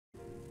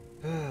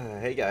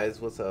Hey guys,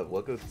 what's up?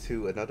 Welcome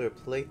to another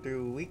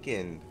playthrough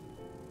weekend.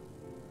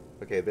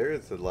 Okay, there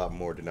is a lot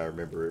more than I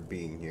remember it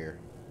being here.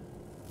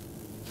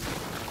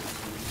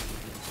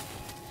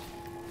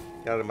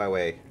 Get out of my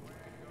way.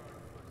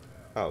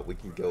 Oh, we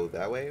can go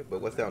that way?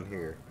 But what's down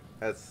here?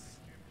 That's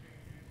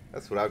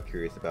what I'm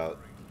curious about.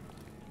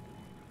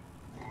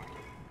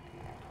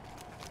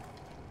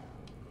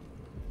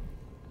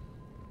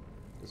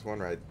 There's one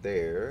right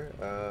there.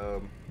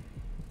 There's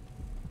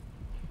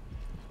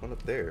one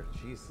up there.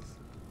 Jesus.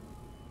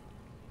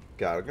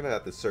 God, I'm gonna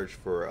have to search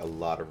for a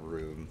lot of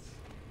runes.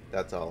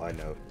 That's all I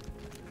know.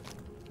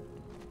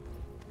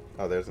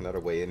 Oh, there's another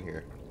way in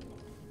here.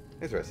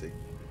 Interesting.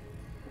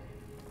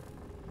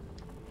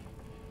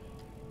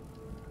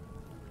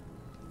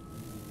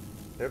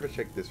 Never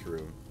checked this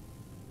room.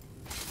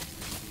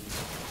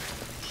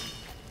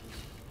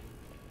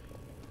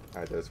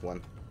 Alright, there's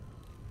one.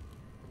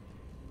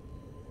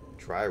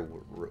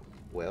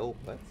 Well,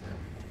 what?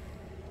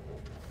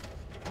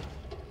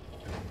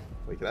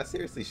 Wait, can I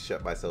seriously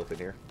shut myself in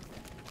here?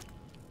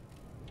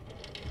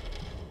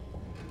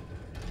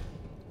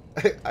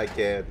 I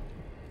can.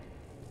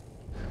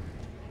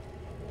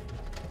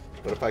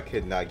 But if I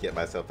could not get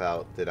myself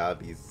out, then I'd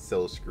be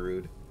so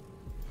screwed.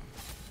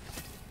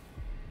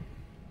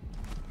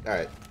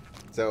 Alright,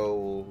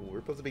 so we're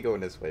supposed to be going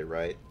this way,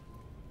 right?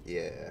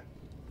 Yeah.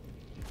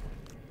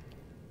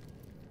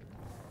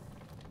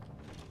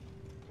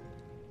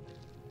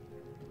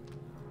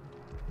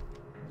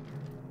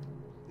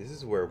 This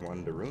is where one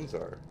of the runes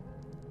are.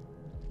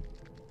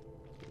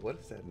 What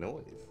is that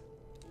noise?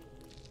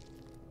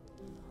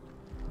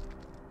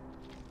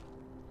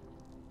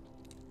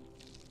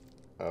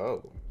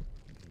 Oh,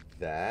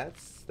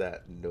 that's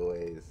that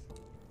noise.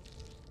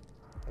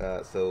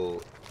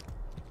 So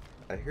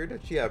I heard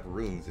that you have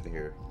runes in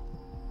here.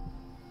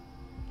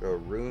 Or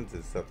runes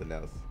is something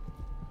else.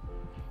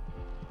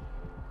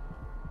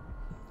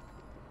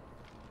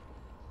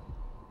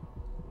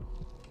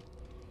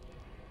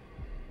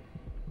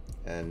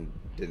 And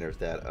then there's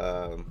that,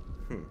 I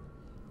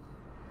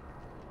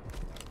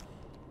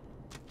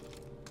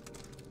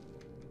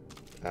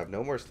have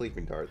no more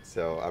sleeping darts,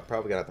 so I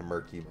probably got the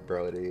murky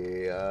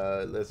brody.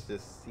 Let's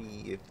just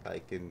see if I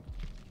can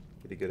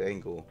get a good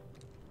angle.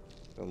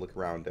 Don't look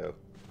around though.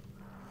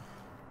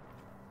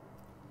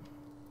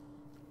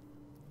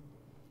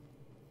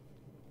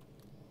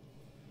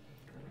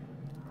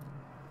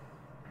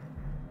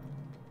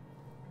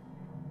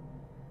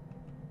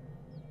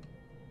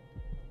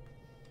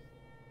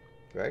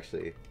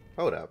 Actually,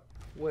 hold up.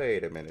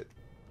 Wait a minute.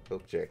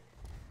 Hope check.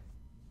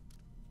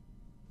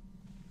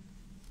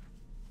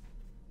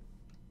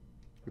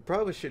 We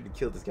probably shouldn't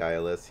kill this guy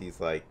unless he's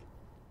like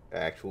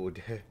actual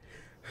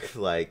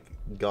like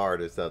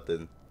guard or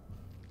something.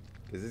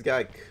 Because this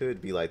guy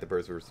could be like the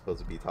person we're supposed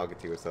to be talking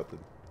to or something.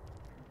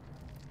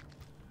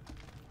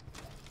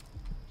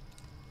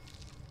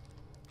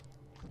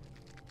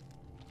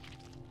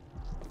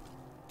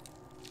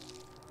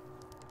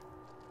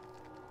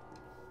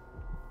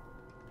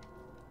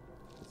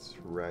 It's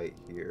right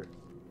here.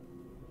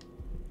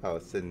 Oh,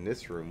 it's in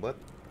this room. What?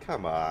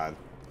 Come on.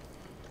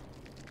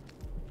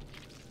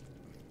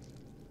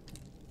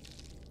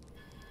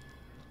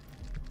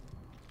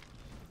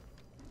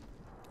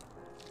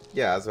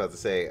 Yeah, I was about to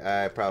say,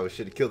 I probably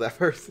should have killed that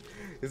person.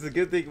 It's a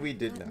good thing we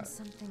did not.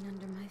 Something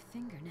under my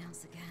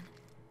fingernails again.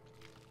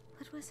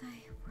 What was I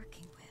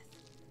working with?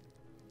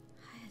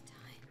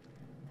 Iodine,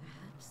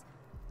 perhaps?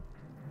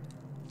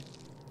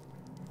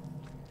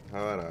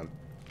 Hold on.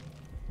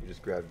 You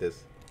just grab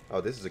this.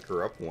 Oh, this is a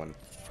corrupt one.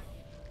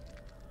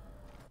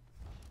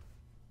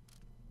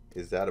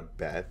 Is that a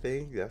bad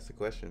thing? That's the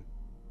question.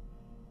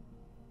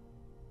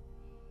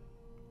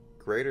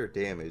 Greater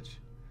damage,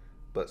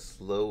 but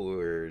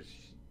slows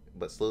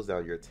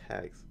down your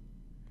attacks.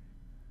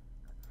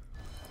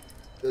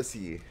 Let's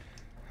see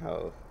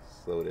how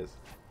slow it is.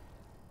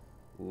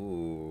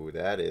 Ooh,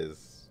 that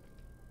is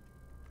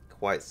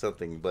quite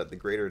something, but the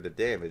greater the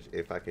damage,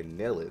 if I can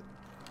nail it.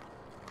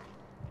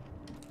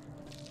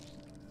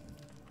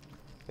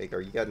 Hey,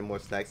 are you got any more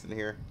snacks in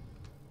here?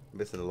 I'm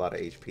missing a lot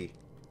of HP.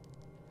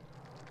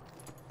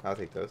 I'll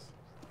take those.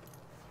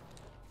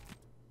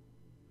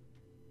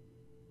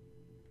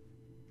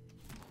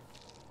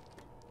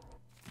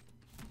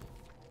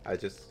 I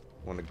just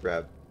want to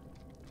grab...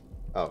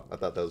 Oh, I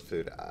thought that was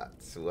food.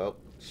 Well,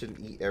 shouldn't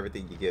eat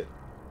everything you get.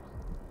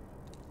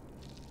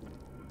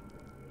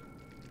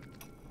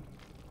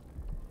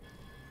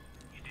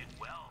 You did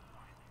well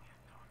finding it,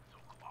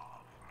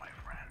 Volf, my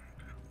friend.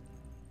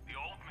 The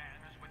old man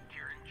is with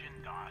Kirin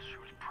Jindosh,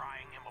 who's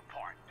prying him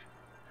apart,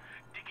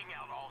 digging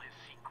out all his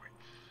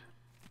secrets.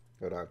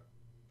 Hold on.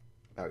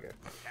 Okay.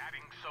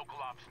 Adding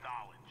Sokolov's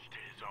knowledge to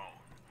his own.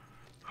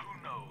 Who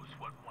knows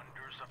what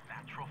wonders of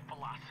natural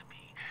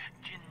philosophy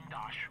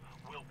Jindosh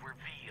will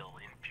reveal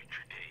in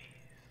future days.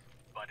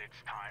 But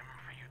it's time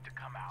for you to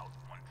come out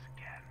once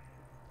again.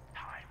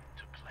 Time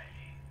to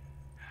play.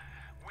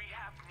 We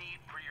have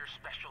need for your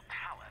special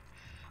talents.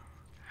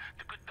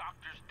 The good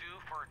doctors do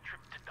for a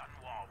trip to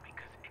Dunwall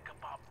because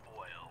Ichabod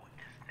Boyle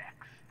is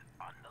next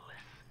on the list.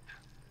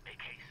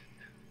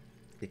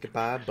 You could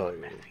buy a boat.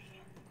 Give the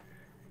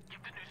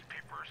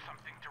newspapers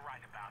something to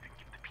write about and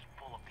give the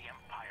people of the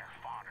Empire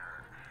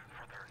fodder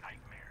for their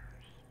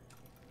nightmares.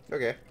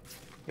 Okay.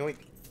 Yoink.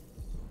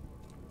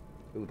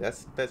 Ooh,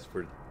 that's best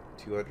for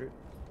 200.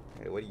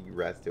 Hey, what are you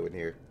rats doing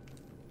here?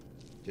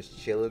 Just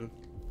chilling?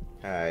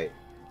 Alright.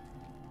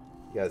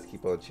 You guys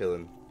keep on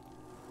chilling.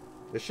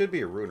 There should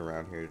be a rune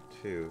around here,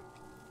 too.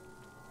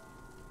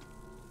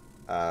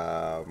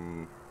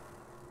 5,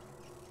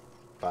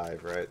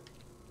 right?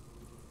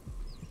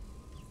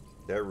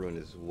 That rune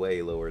is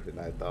way lower than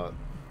I thought.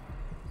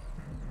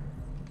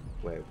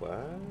 Wait,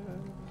 what?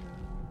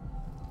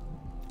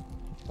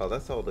 Oh,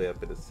 that's all the way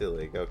up in the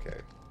ceiling. Okay.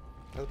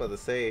 I was about to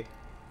say.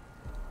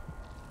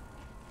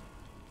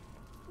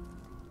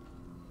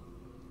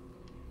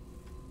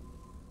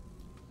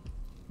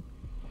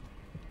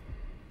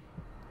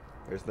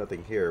 There's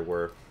nothing here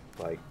worth,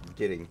 like,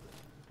 getting.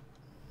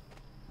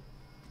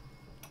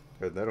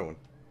 There's another one.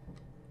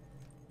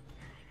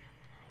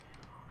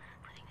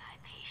 Putting my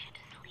patient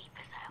to sleep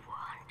as I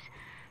want,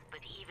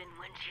 but even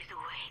when she's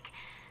awake,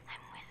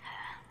 I'm with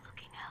her,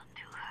 looking out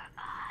through her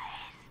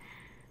eyes.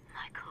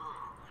 My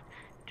cold,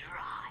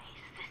 dry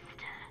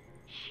sister.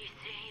 She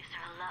saves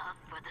her love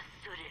for the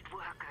sooted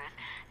workers,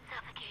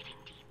 suffocating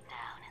deep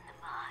down in the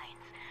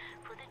mines,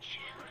 for the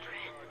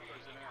children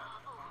in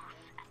hovels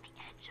at the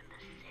edge of the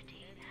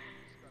city,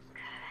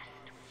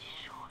 cursed with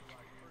short,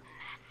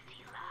 nasty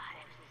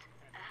lives.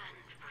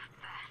 And for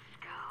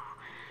Vasco,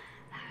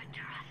 her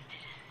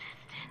trusted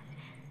assistant,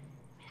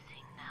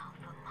 missing now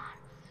for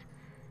months.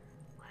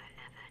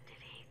 Wherever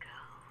did he go,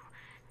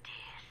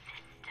 dear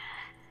sister?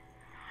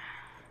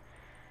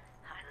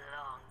 I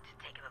long to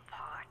take him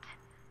apart,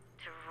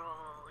 to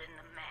roll in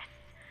the mess,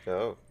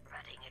 Oh.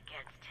 rutting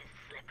against his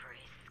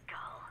slippery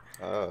skull.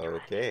 Oh,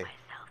 okay. Driving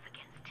myself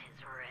against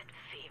his red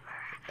fever.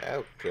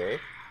 Okay.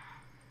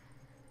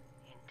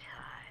 In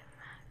time,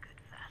 good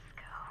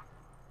Vasco.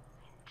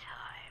 In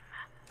time.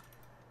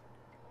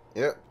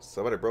 Yep,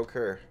 somebody broke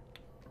her.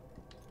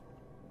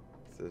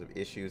 So some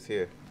issues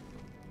here.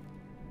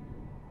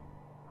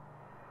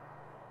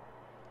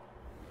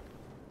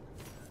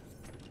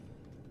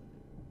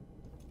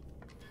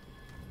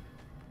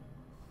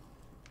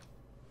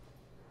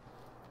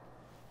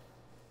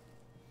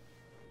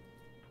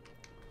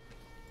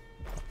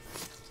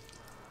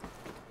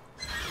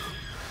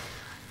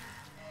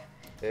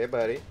 Hey,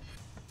 buddy.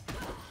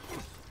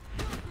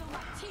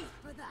 Teeth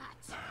for that.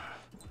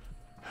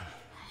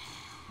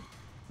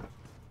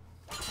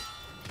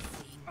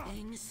 Seeing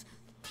things?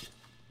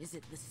 Is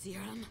it the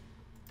serum?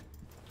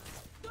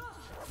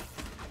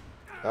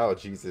 Oh,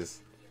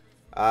 Jesus.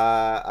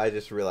 I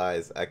just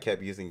realized I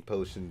kept using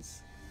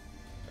potions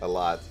a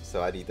lot,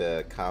 so I need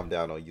to calm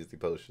down on using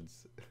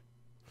potions.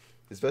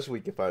 Especially when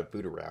you can find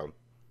food around.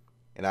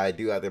 And I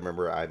do have to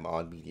remember I'm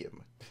on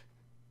medium.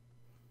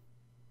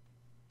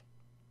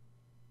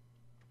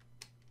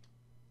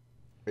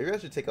 Maybe I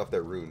should take off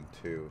that rune,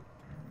 too.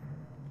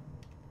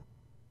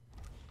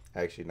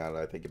 Actually, now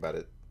that I think about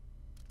it.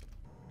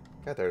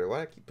 God darn it, why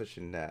do I keep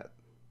pushing that?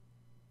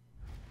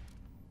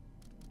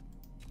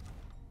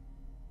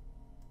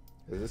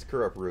 Because this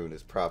corrupt rune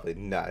is probably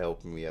not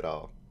helping me at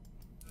all.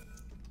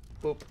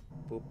 Boop,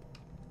 boop.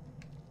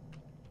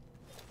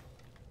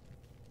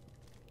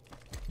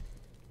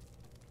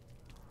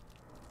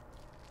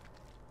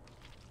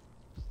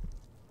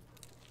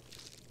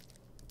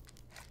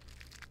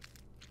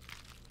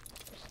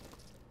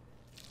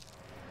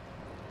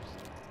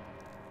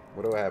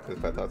 What do I have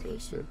if I thought there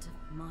was shit? Patient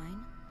of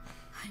mine?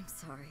 I'm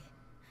sorry.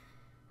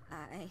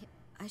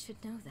 I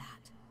should know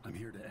that. I'm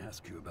here to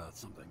ask you about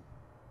something.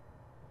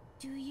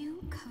 Do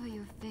you cover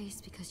your face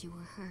because you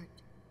were hurt?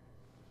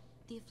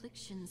 The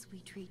afflictions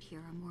we treat here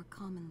are more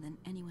common than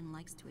anyone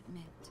likes to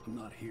admit. I'm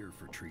not here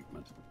for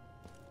treatment.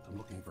 I'm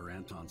looking for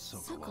Anton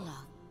Sokolov.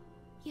 Sokolov.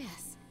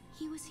 Yes,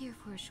 he was here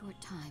for a short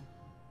time,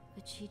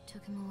 but she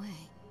took him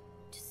away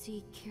to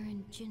see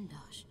Kirin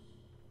Jindosh.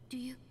 Do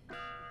you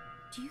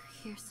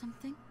hear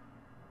something?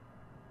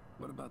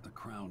 What about the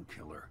Crown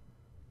Killer?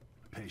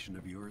 A patient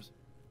of yours?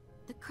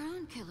 The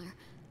Crown Killer.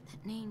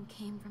 That name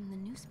came from the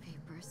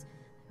newspapers.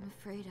 I'm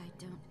afraid I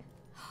don't...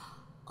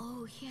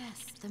 Oh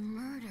yes, the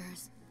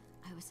murders.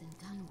 I was in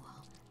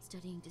Dunwall,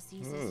 studying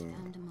diseases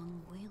found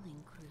among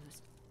whaling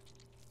crews.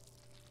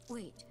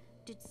 Wait,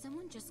 did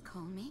someone just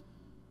call me?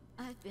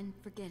 I've been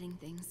forgetting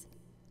things.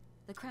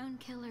 The Crown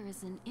Killer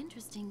is an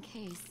interesting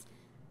case.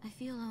 I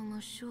feel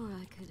almost sure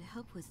I could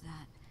help with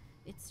that.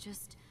 It's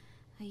just,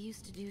 I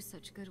used to do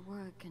such good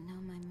work and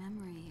now my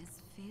memory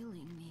is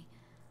failing me.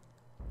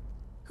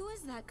 Who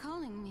is that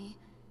calling me?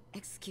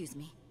 Excuse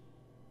me.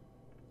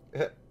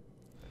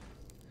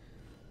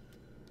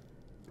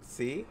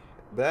 See?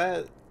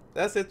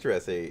 That's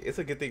interesting. It's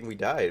a good thing we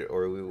died,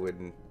 or we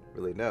wouldn't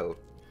really know.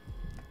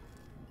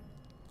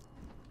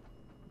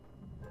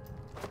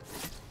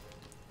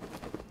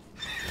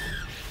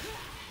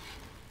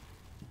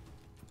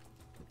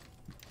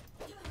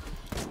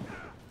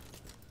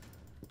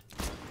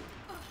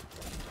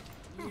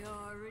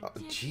 Oh,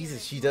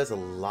 Jesus, she does a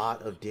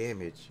lot of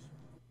damage.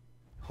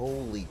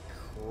 Holy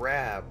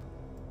crap.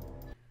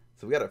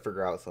 So we gotta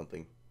figure out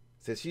something.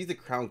 Since she's the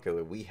crown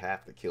killer, we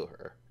have to kill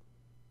her.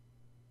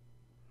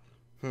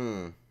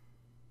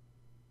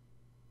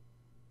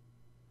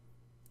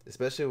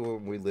 Especially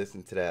when we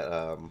listen to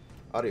that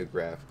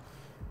audiograph.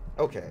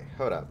 Okay,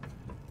 hold up.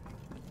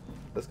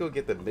 Let's go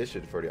get the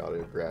mission for the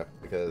audiograph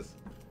because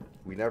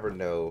we never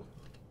know.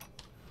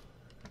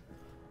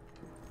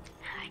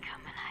 I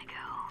come and I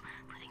go,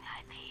 putting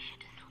my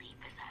patient to sleep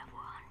as I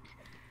want.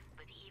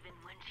 But even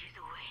when she's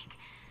awake,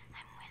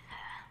 I'm with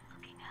her,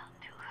 looking out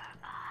through her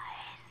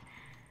eyes.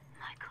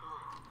 My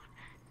cold,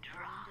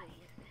 dry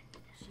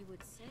She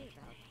would say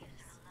about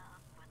this.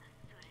 love for the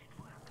sooted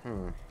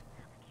work.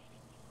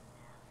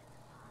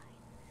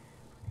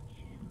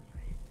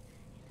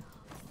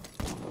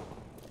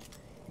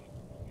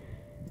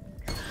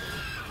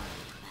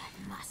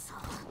 Muscle.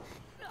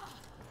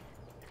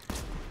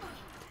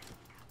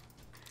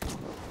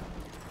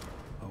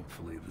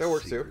 Hopefully That the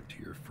works, too. secret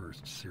to your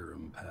first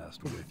serum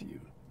passed with you,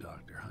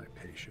 Dr.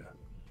 Hypatia.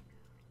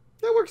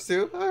 That works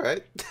too. All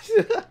right.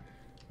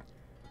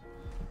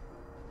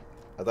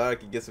 I thought I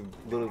could get some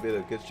little bit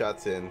of good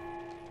shots in.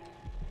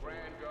 Grand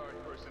Guard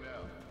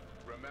personnel,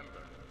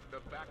 remember, the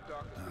back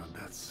dock is I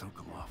bet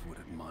Sokolov would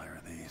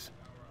admire these.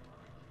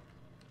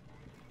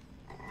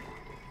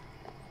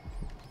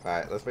 All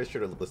right, let's make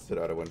sure to list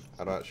the other one.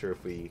 I'm not sure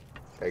if we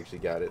actually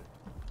got it.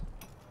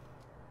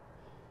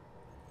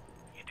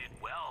 You did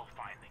well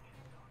finding it,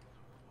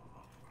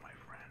 my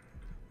friend.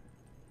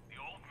 The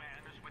old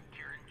man is with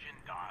Kirin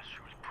Jindosh,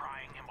 who's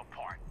prying him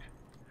apart,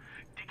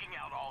 digging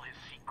out all his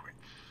secrets.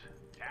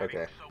 Having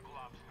Okay.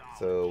 Sokolov's knowledge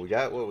So we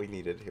got what we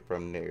needed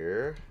from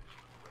there. of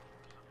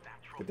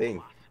natural Good thing,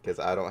 philosophy. because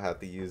I don't have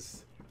to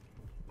use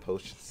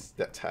potions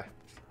that time.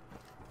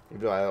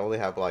 Even though I only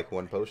have like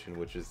one potion,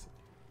 which is,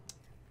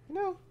 you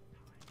know,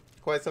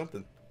 quite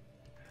something.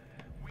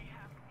 We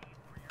have need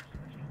for your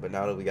searching. But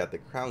now that we got the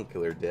crown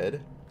killer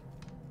dead,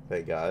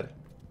 thank God.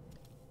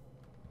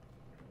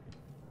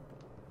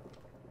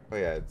 Oh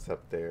yeah, it's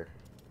up there.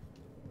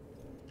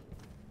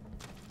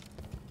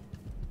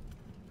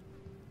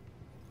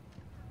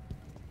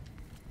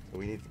 So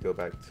we need to go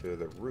back to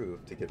the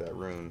roof to get that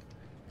rune.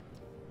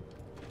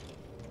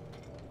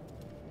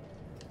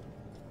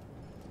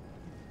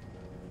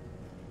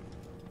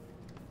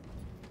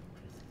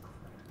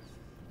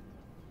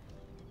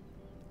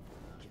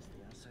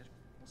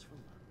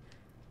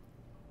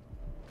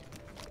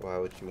 Why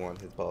would you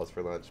want his balls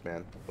for lunch,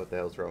 man? What the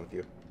hell's wrong with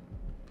you?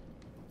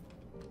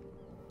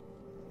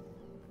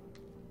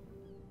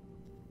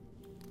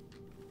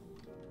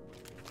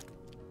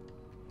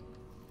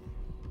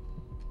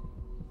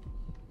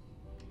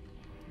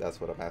 That's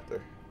what I'm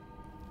after.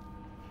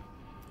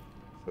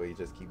 So you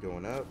just keep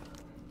going up.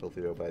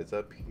 Hopefully nobody's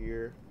up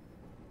here.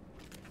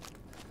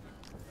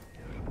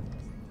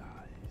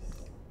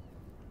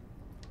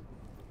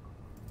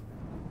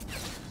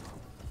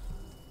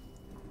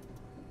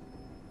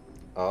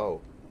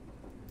 Oh.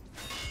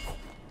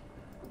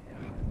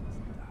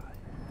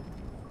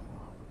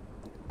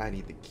 I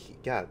need the key.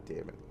 God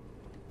damn it.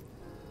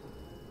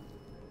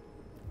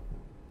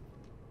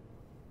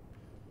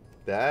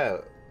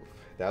 That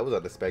was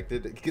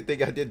unexpected. Good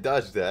thing I did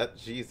dodge that.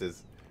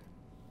 Jesus.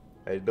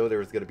 I didn't know there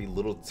was gonna be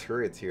little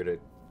turrets here to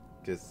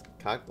just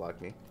cock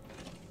block me.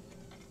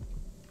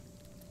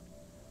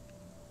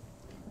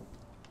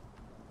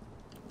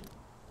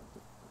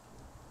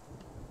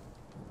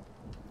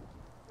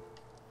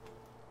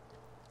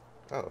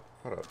 Oh,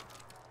 hold up.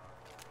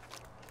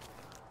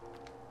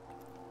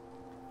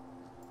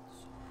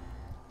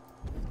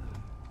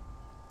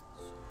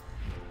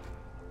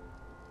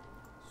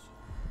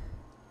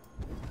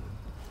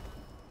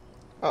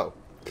 Oh.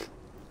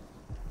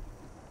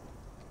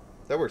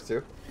 That works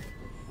too.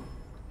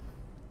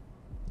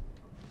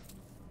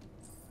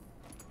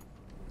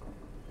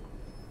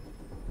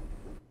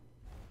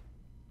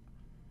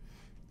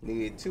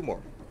 Need 2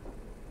 more.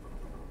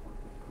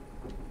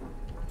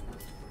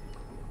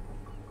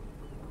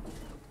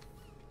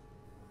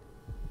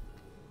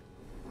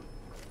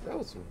 That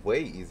was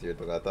way easier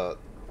than I thought.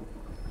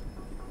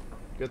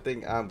 Good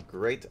thing I'm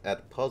great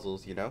at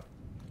puzzles, you know?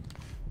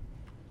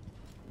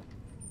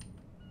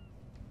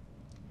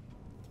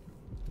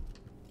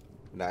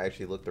 And I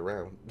actually looked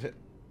around.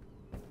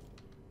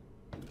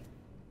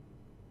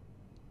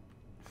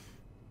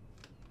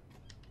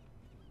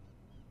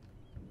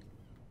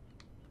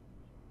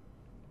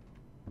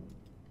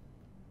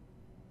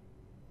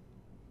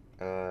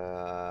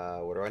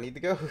 Where do I need to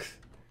go?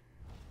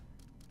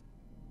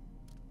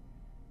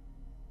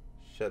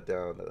 Shut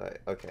down the light.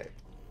 Okay.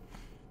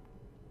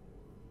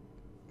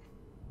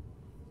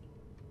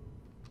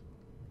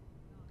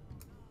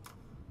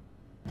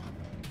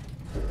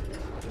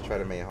 Let's try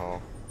the main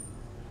hall.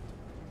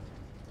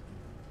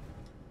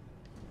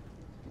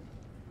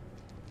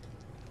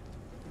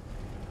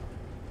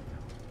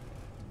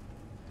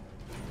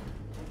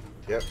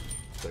 Yep,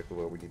 exactly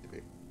where we need to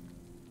be.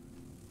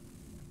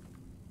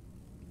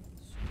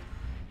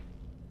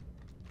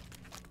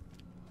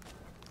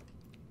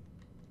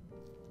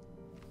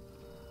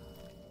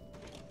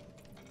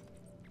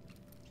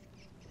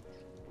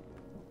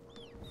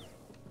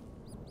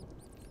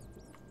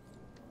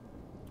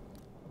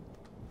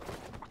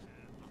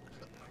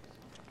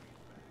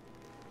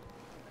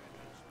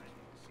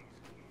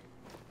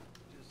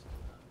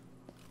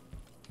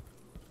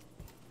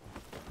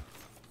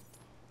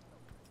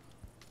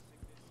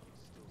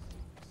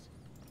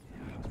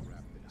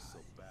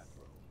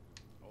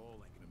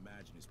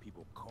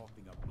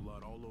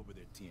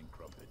 Tea and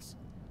crumpets.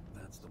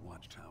 That's the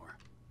watchtower.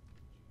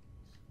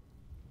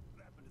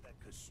 What happened to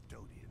that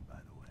custodian, by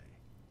the way?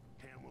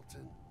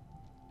 Hamilton?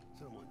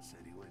 Someone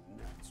said he went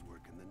nuts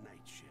working the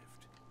night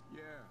shift.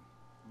 Yeah,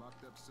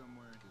 locked up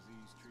somewhere in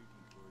disease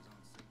treatment for his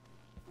own safety.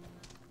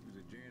 He was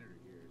a janitor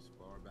here as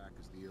far back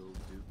as the old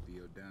Duke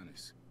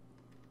Theodonis.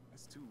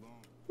 That's too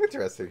long.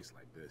 Interesting. A place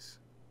like this.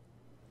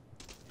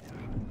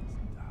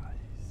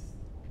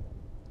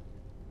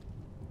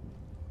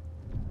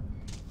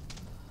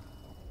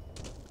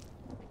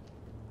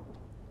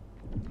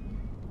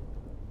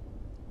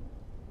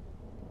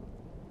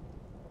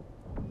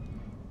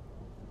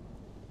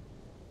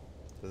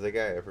 Does that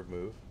guy ever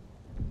move?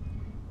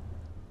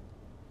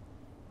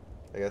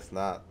 I guess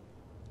not.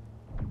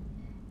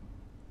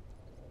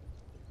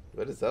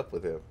 What is up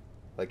with him?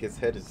 Like his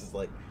head is just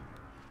like,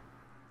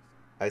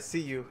 I see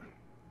you.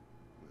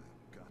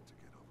 I've got to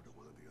get over to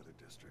one of the other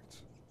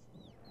districts.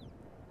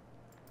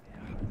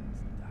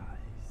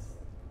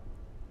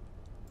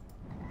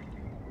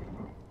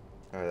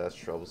 Alright, that's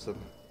troublesome.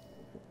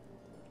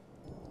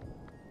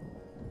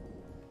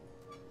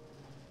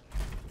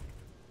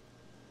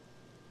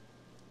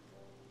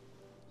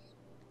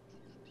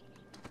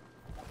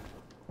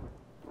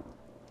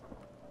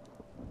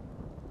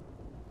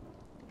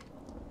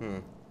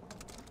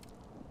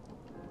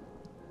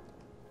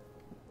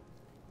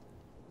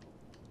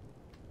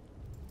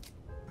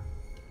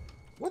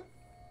 What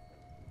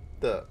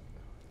the?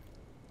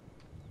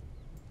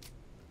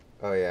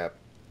 Oh yeah,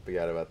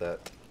 forgot about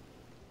that.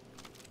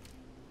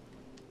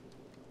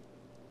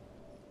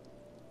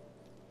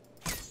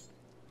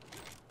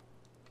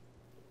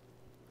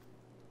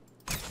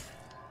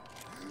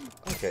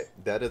 Okay,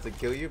 that doesn't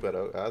kill you, but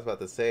I was about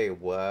to say,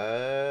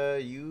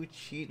 what? You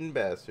cheating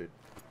bastard.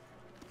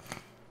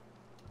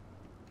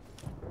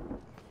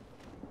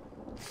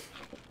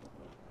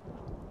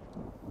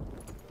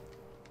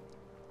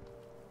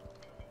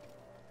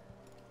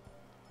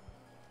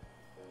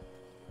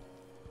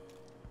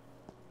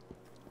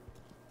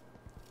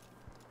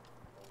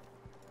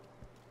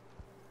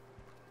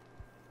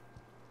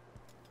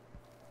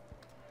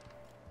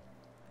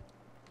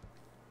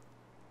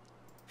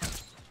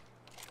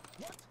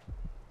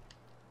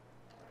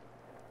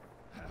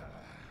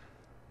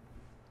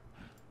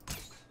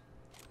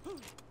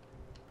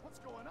 What's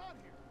going on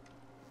here?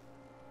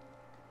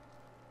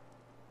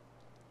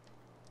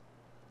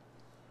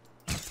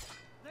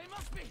 They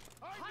must be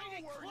I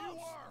hiding know where close. you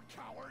are,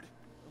 coward!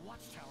 The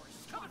watchtower is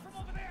coming from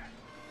over there.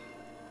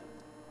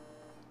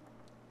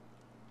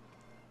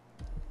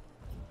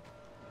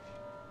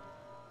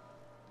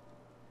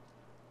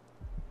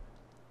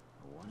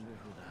 I wonder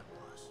who that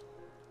was.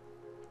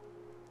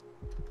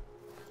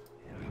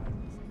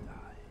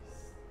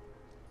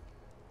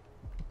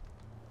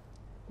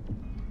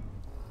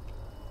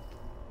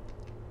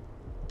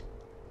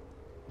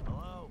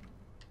 Hello?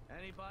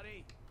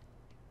 Anybody?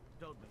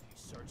 Don't make me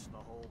search the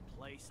whole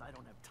place. I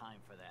don't have time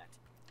for that.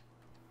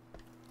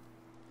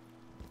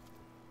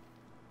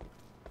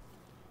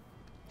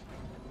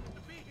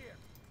 To be here.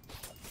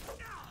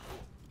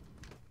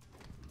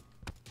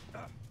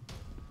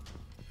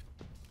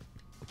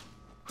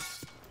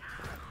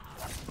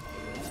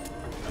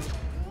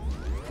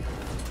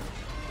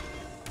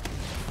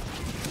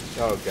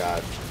 Oh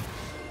god.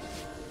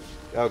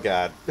 Oh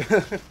god.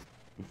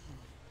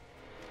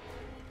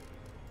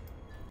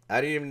 I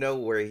didn't even know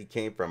where he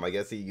came from. I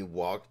guess he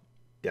walked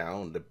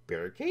down the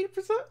barricade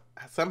for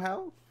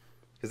somehow?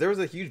 Because there was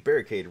a huge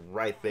barricade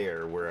right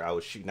there where I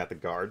was shooting at the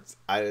guards.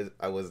 I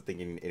wasn't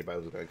thinking anybody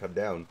was going to come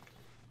down.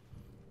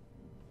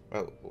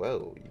 Oh,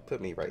 whoa. You put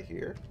me right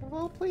here of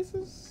all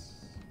places?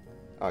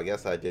 Oh, I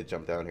guess I did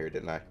jump down here,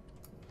 didn't I?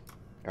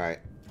 Alright.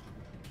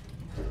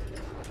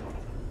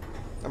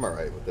 I'm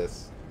alright with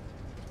this.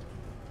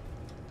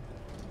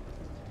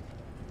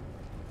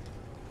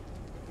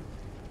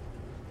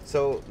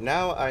 So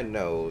now I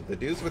know the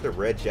dudes with the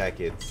red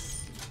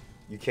jackets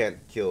you can't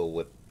kill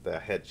with the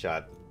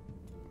headshot.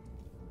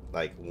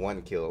 Like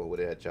one kill with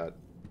a headshot.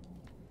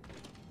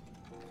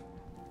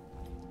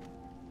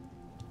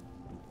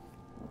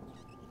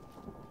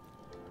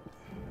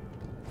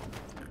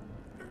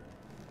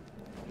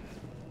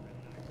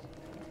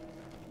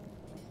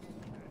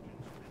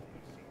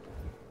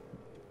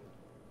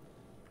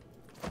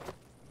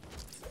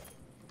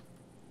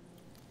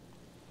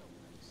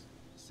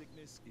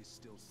 Sickness is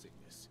still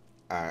sickness.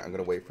 Alright, I'm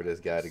gonna wait for this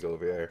guy to go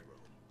over there.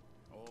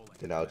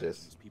 Then I'll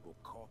just...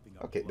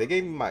 Okay, they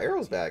gave me my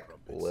arrows back.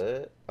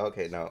 What?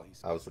 Okay, no.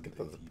 I was looking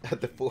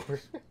at the floor.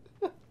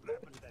 What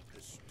happened to that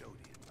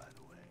custodian, by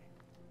the way?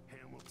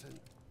 Hamilton?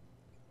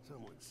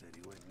 Someone said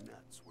he went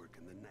nuts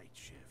working the night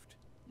shift.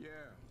 Yeah,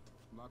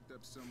 locked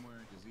up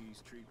somewhere in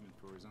disease treatment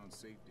for his own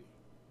safety.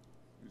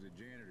 He was a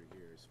janitor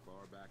here as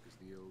far back as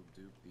the old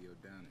Duke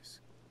Theodonis.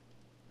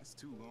 That's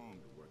too long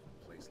to work in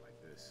a place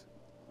like this.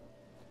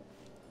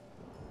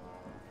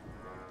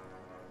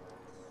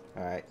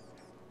 Alright.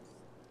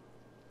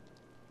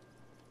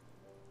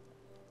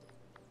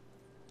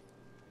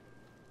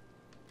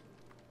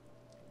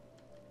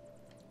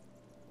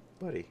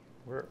 Buddy,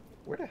 where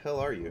the hell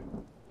are you?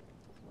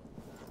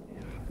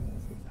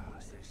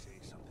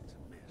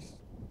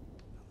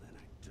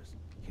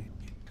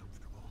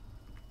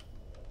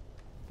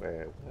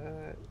 Wait,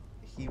 what?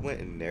 He went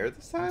in there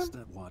this Once time?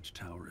 that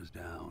watchtower is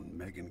down,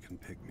 Megan can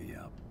pick me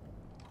up.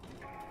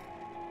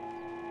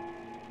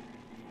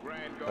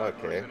 Grand Guard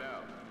Okay.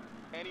 personnel.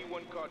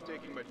 Anyone caught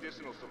taking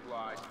medicinal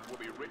supplies will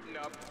be written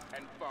up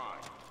and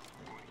fined.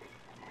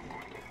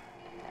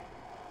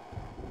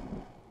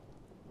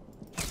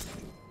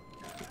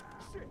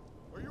 Shit!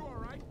 Are you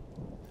alright?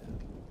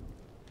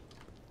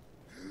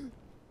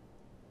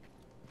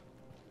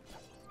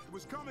 It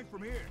was coming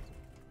from here.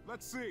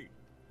 Let's see.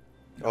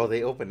 Oh,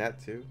 they opened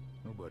that too?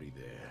 Nobody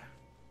there.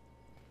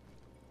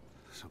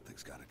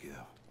 Something's gotta give.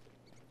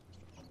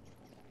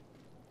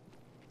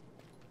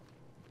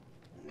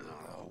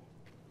 No.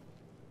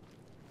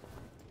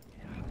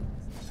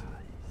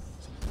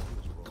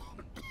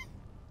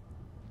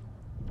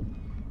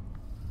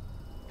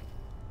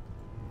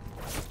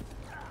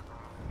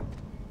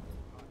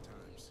 Hard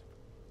times.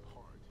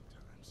 Hard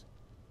times.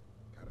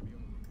 Gotta be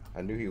on the lookout.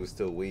 I knew he was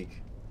still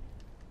weak.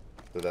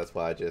 So that's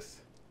why I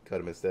just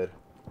cut him instead.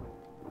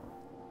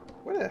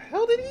 Where the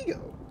hell did he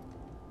go?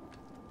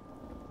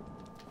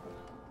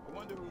 I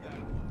wonder who that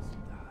was.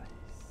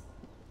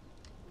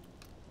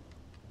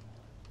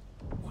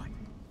 What?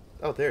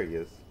 Oh, there he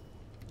is.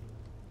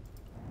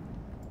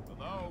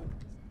 Hello?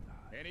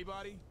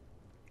 Anybody?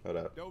 Hold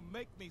up. Don't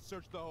make me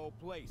search the whole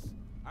place.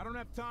 I don't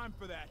have time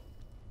for that.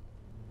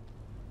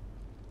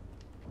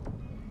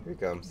 Here he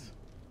comes.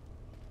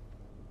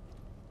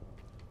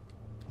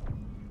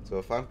 So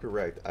if I'm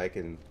correct, I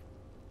can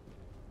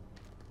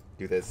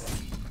do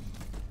this.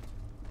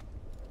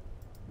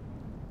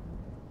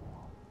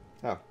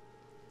 Oh.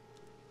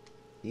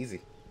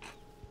 Easy.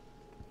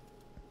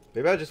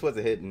 Maybe I just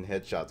wasn't hitting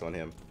headshots on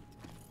him.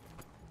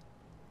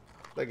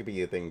 That could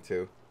be a thing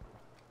too.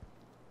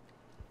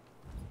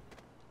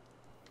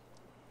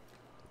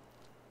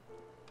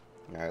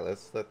 Alright,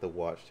 let's let the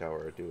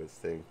watchtower do its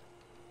thing.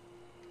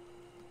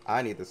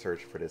 I need to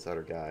search for this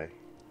other guy.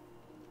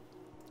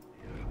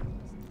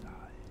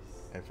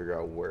 And figure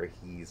out where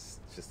he's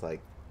just like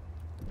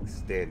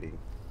standing.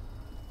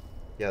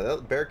 Yeah,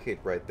 that barricade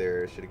right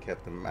there should have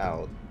kept him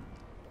out.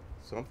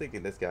 So I'm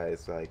thinking this guy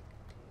is like,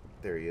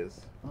 there he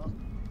is.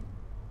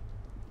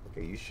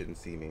 Okay, you shouldn't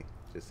see me.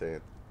 Just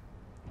saying.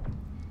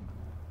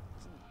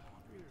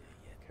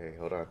 Okay,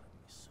 hold on.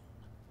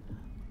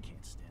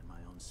 Can't stand my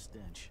own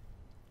stench.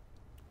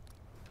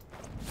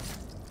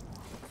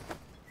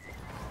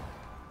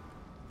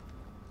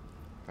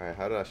 Alright,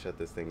 how do I shut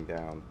this thing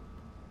down?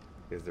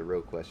 Is the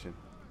real question.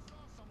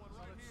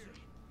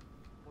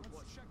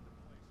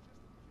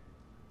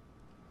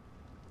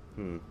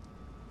 Hmm.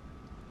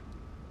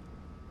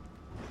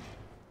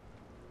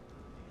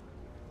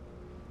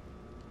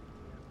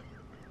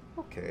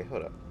 Okay,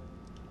 hold up.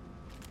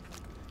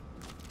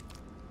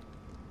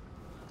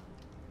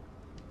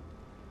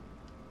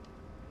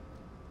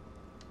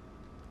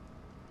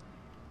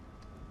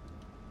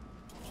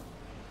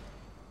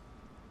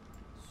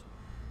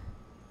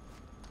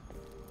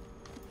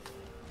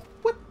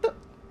 What the?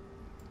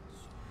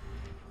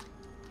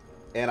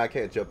 And I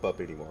can't jump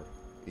up anymore.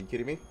 Are you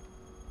kidding me?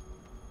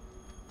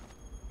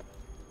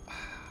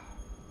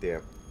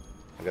 Damn.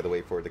 I gotta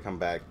wait for it to come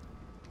back.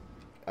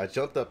 I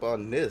jumped up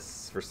on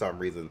this for some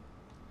reason.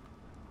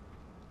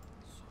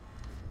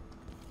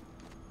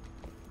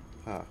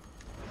 Huh.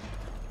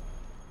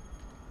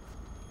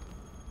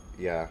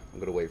 Yeah, I'm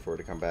gonna wait for it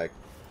to come back.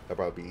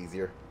 That'll probably be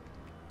easier.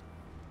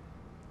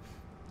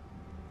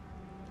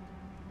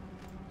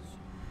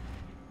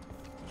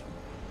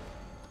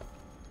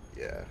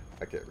 Yeah,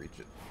 I can't reach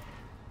it.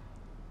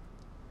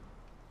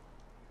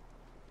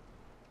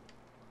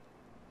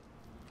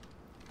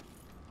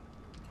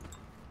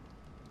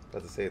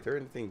 About to say, is there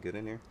anything good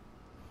in here?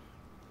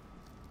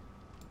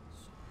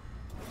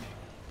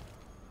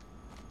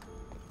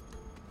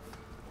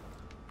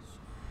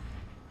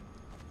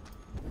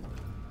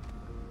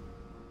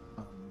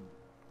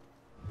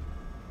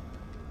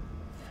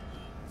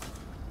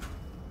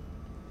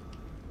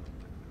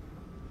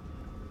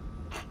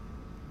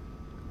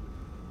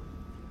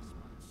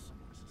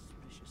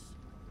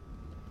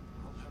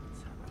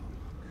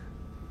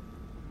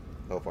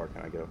 How far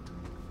can I go?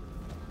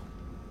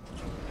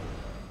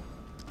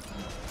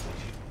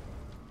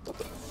 What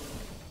the?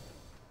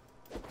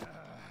 Did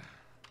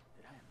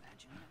I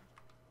imagine that?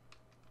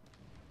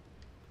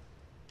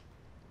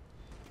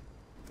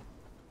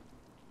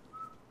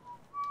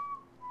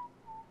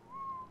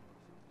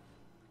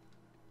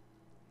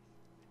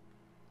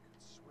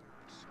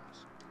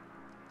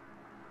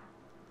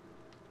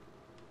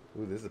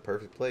 Ooh, this is a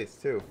perfect place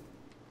too.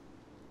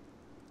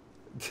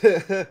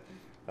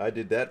 I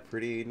did that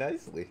pretty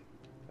nicely.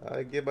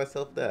 I give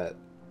myself that.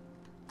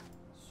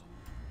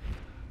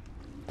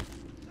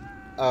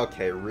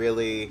 Okay,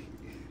 really?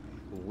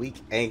 Weak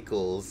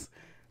ankles.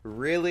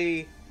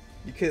 Really?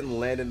 You couldn't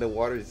land in the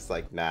water? It's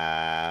like,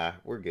 nah,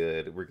 we're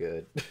good. We're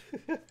good.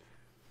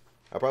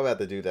 I'll probably have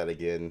to do that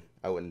again.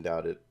 I wouldn't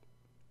doubt it.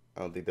 I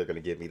don't think they're going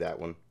to give me that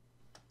one.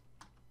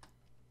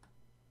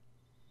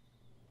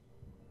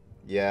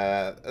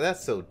 Yeah,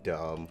 that's so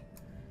dumb.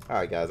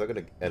 Alright guys, I'm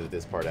going to edit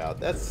this part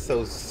out. That's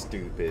so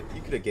stupid.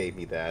 You could have gave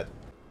me that.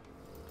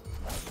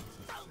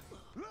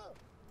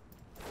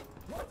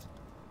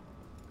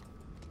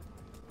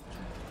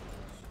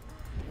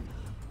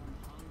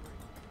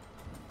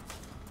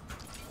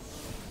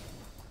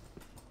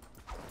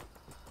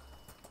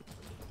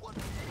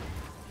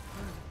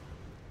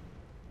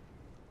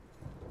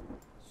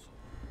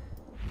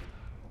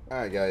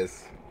 Alright,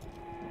 guys.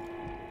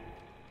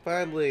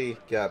 Finally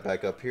got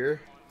back up here.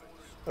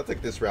 I'll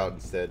take this route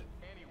instead.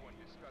 Anyone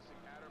discussing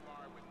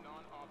Addermire with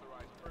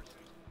non-authorized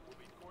persons will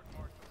be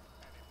court-martialed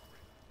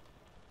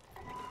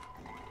and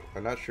imprisoned.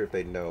 I'm not sure if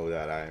they know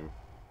that I'm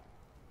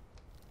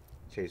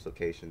changed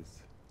locations.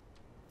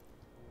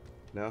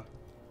 No?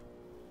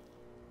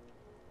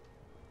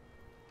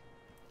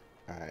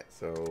 Alright,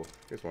 so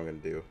here's what I'm gonna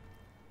do.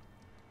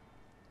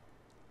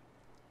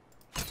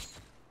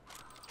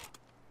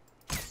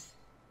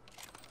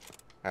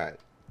 Alright.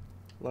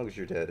 As long as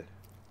you're dead.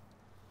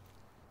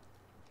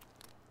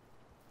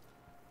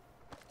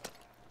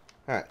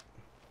 Alright.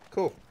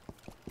 Cool.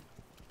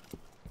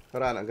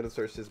 Hold on, I'm gonna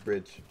search this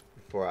bridge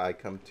before I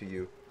come to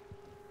you.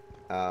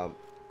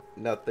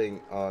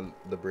 Nothing on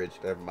the bridge.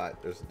 Never mind.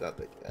 There's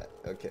nothing.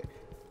 Okay.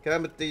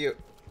 Coming to you.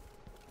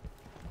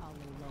 I'll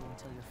lay low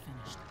until you're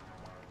finished.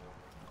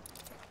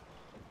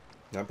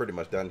 I'm pretty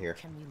much done here.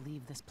 Can we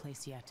leave this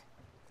place yet?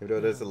 Even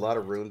though there's a lot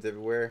of runes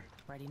everywhere.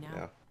 Ready now?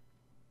 Yeah.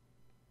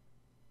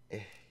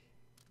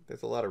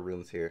 There's a lot of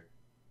rooms here.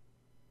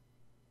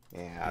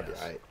 Yeah, I'll be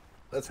alright.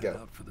 Let's Head go.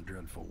 out for the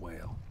dreadful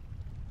whale.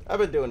 I've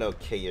been doing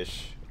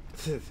okay-ish.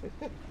 You didn't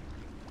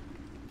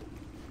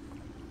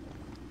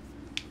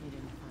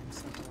find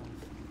Sokolov.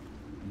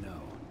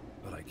 No,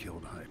 but I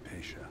killed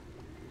Hypatia.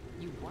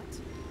 You what?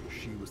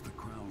 She was the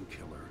crown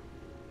killer.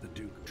 The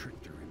Duke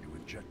tricked her into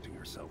injecting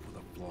herself with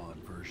a flawed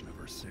version of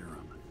her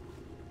serum.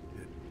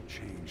 It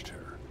changed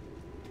her.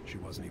 She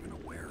wasn't even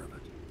aware of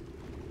it.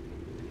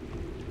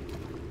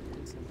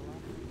 And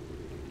Sokolov?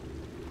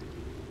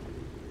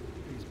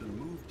 He's been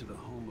moved to the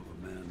home of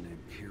a man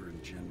named Kieran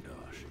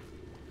Jindosh.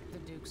 The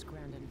Duke's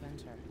grand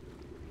inventor.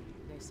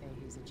 They say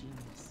he's a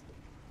genius.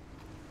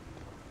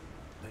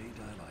 They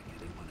die like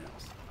anyone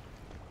else.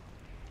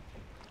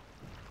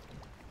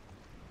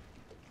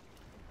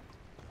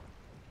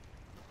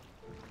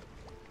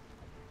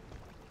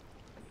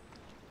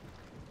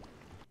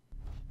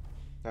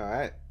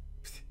 Alright.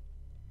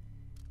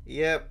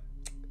 Yep.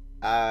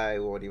 I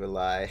won't even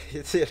lie.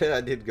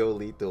 I did go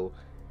lethal.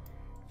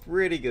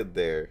 Pretty good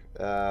there.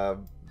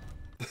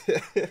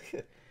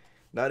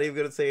 Not even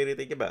gonna say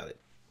anything about it.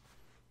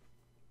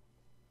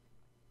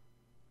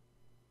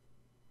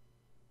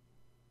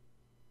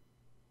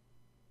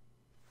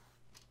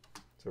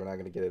 So we're not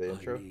gonna get an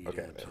intro? I need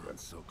Okay, Anton there we go.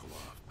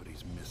 Sokolov, but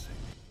he's missing.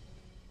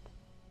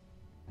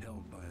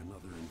 Held by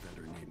another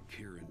inventor named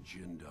Kieran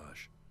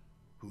Jindosh,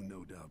 who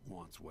no doubt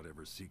wants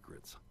whatever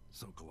secrets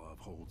Sokolov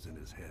holds in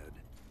his head.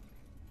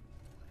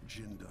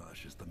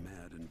 Jindosh is the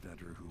mad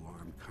inventor who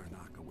armed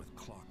Karnaca with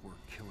clockwork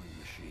killing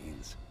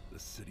machines, the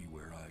city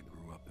where I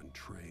grew up and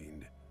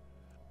trained,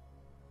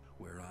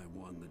 where I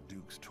won the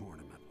Duke's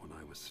tournament when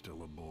I was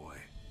still a boy.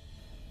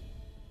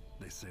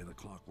 They say the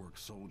clockwork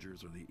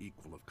soldiers are the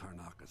equal of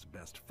Karnaca's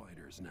best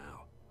fighters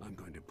now. I'm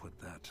going to put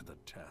that to the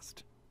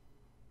test.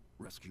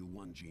 Rescue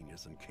one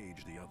genius and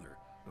cage the other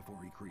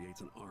before he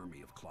creates an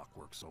army of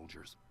clockwork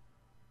soldiers.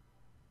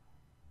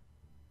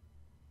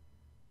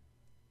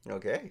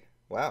 Okay.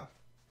 Wow.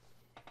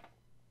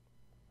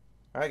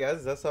 Alright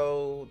guys, that's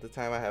all the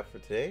time I have for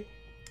today.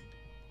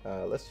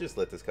 Let's just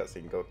let this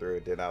cutscene go through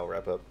and then I'll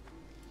wrap up.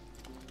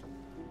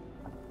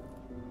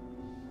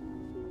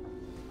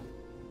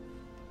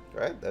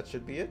 Alright, that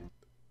should be it.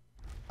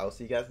 I'll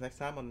see you guys next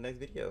time on the next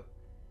video.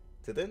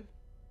 Till then,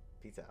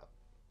 peace out.